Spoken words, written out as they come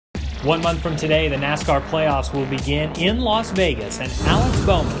1 month from today, the NASCAR playoffs will begin in Las Vegas, and Alex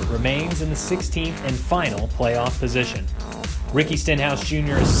Bowman remains in the 16th and final playoff position. Ricky Stenhouse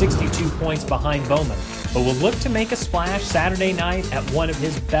Jr. is 62 points behind Bowman, but will look to make a splash Saturday night at one of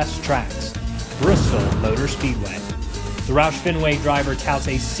his best tracks, Bristol Motor Speedway. The Roush Fenway driver touts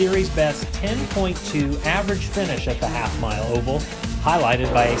a series-best 10.2 average finish at the half-mile oval,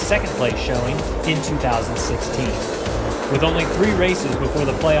 highlighted by a second-place showing in 2016. With only 3 races before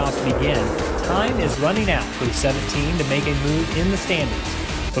the playoffs begin, time is running out for the 17 to make a move in the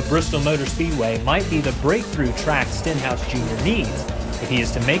standings. But Bristol Motor Speedway might be the breakthrough track Stenhouse Jr. needs if he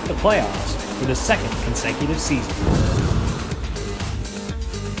is to make the playoffs for the second consecutive season.